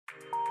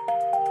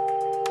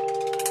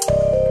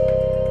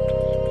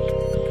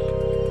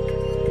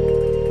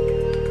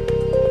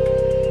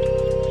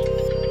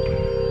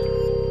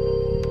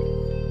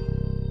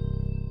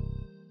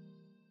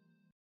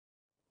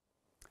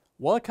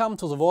Welcome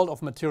to the world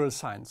of material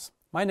science.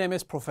 My name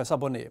is Professor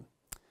Bonnet.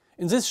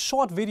 In this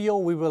short video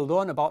we will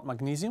learn about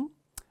magnesium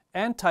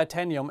and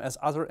titanium as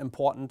other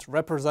important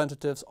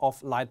representatives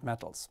of light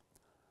metals.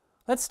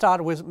 Let's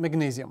start with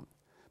magnesium.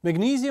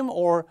 Magnesium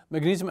or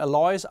magnesium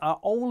alloys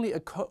are only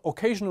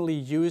occasionally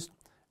used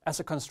as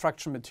a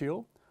construction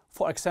material,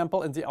 for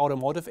example in the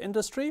automotive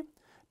industry,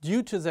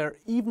 due to their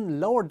even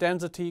lower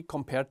density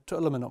compared to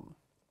aluminum.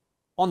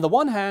 On the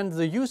one hand,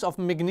 the use of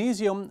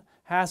magnesium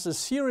has a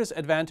serious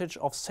advantage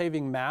of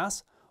saving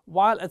mass,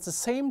 while at the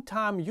same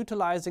time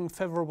utilizing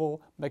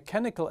favorable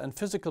mechanical and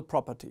physical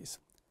properties.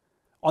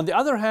 On the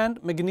other hand,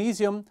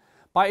 magnesium,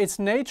 by its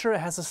nature,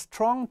 has a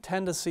strong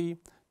tendency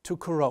to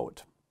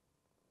corrode.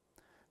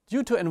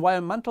 Due to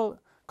environmental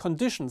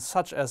conditions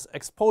such as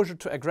exposure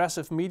to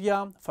aggressive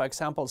media, for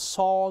example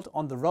salt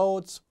on the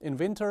roads in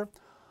winter,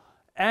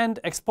 and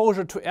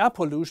exposure to air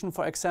pollution,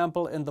 for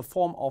example in the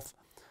form of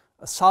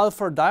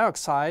sulfur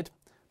dioxide,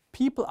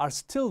 people are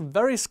still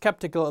very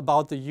skeptical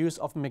about the use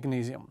of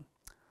magnesium.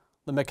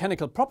 The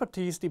mechanical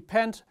properties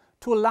depend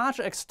to a large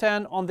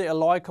extent on the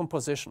alloy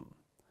composition,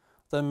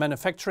 the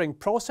manufacturing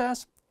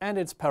process and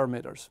its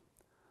parameters.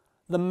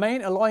 The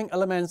main alloying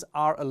elements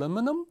are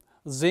aluminum,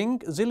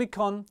 zinc,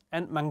 silicon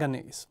and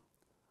manganese.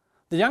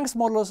 The youngest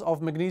models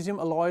of magnesium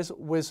alloys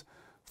with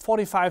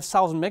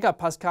 45,000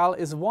 megapascal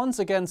is once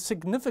again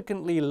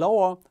significantly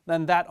lower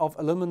than that of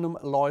aluminum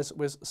alloys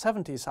with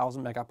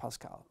 70,000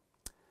 megapascal.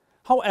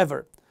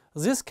 However,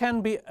 this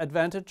can be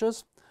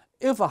advantageous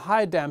if a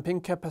high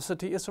damping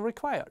capacity is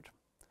required.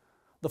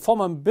 The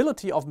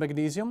formability of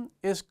magnesium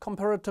is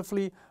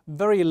comparatively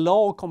very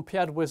low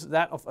compared with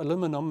that of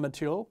aluminum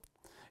material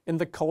in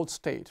the cold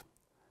state.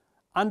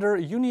 Under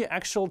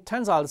uniaxial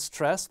tensile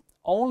stress,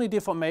 only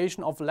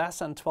deformation of less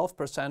than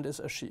 12% is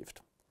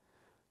achieved.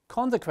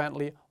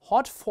 Consequently,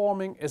 hot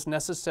forming is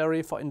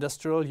necessary for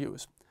industrial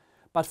use.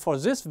 But for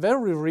this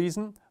very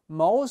reason,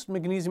 most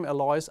magnesium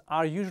alloys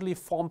are usually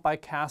formed by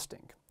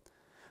casting.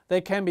 They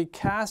can be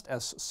cast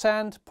as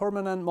sand,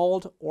 permanent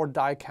mold or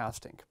die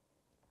casting.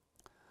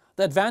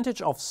 The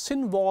advantage of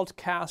thin-walled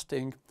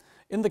casting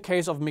in the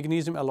case of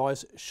magnesium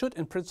alloys should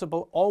in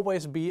principle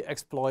always be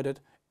exploited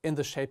in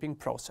the shaping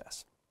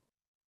process.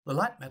 The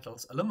light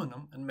metals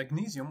aluminum and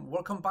magnesium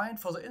were combined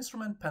for the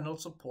instrument panel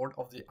support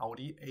of the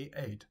Audi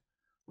A8.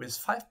 With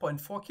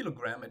 5.4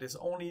 kg, it is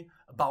only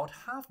about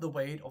half the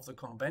weight of the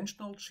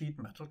conventional sheet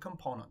metal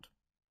component.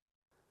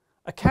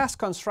 A cast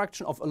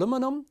construction of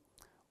aluminum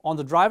on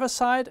the driver's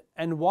side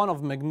and one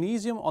of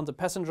magnesium on the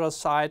passenger's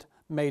side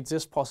made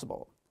this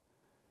possible.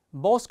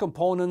 Both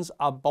components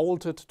are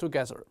bolted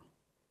together.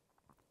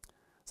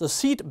 The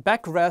seat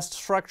backrest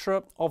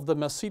structure of the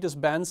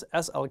Mercedes-Benz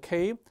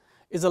SLK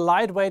is a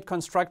lightweight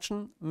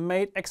construction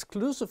made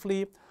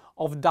exclusively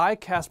of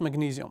die-cast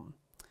magnesium.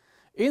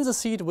 In the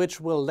seat, which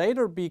will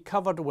later be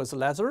covered with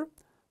leather,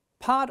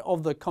 part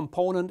of the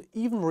component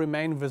even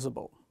remain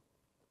visible.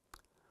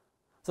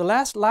 The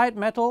last light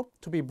metal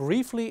to be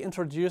briefly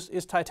introduced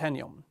is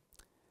titanium.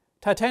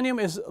 Titanium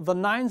is the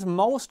ninth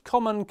most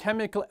common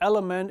chemical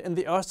element in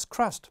the Earth's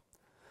crust.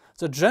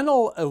 The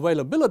general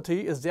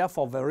availability is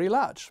therefore very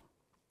large.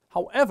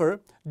 However,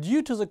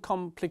 due to the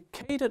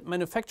complicated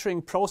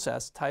manufacturing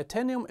process,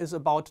 titanium is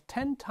about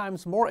 10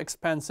 times more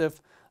expensive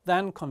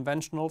than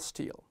conventional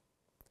steel.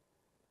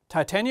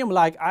 Titanium,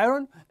 like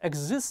iron,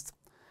 exists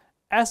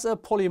as a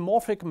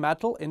polymorphic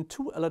metal in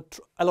two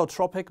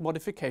allotropic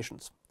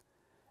modifications.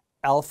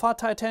 Alpha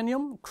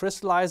titanium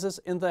crystallizes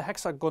in the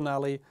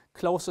hexagonally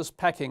closest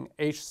packing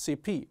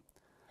HCP.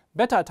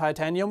 Beta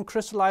titanium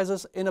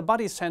crystallizes in a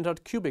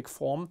body-centered cubic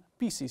form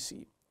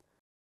BCC.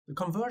 The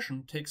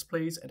conversion takes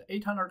place at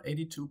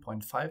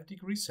 882.5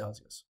 degrees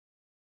Celsius.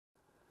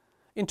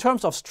 In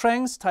terms of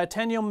strength,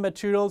 titanium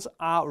materials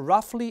are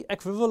roughly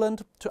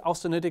equivalent to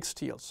austenitic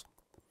steels.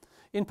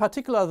 In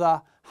particular,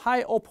 the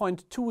high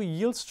 0.2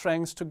 yield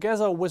strength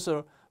together with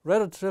a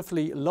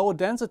relatively low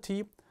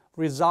density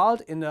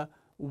result in a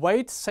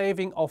weight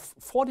saving of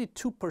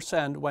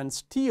 42% when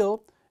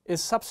steel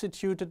is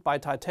substituted by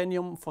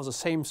titanium for the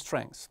same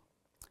strength.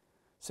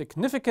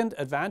 Significant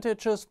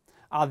advantages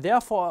are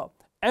therefore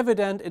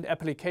evident in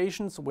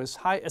applications with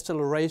high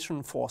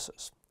acceleration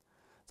forces.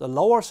 The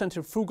lower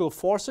centrifugal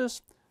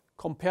forces,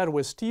 compared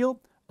with steel,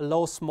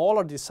 allow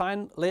smaller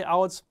design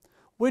layouts,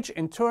 which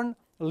in turn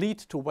lead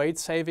to weight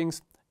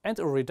savings and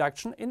a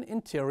reduction in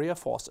interior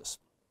forces.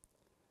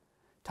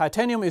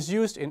 Titanium is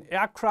used in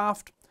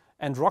aircraft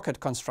and rocket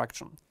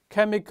construction,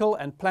 chemical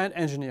and plant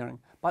engineering,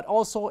 but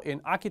also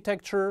in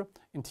architecture,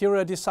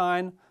 interior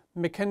design,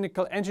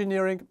 mechanical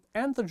engineering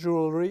and the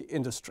jewelry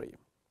industry.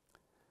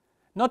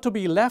 Not to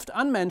be left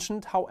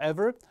unmentioned,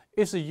 however,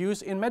 is the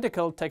use in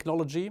medical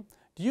technology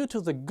due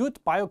to the good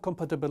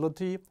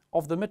biocompatibility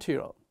of the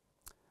material.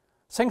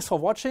 Thanks for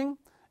watching,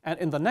 and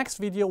in the next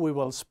video we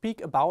will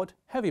speak about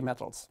heavy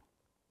metals.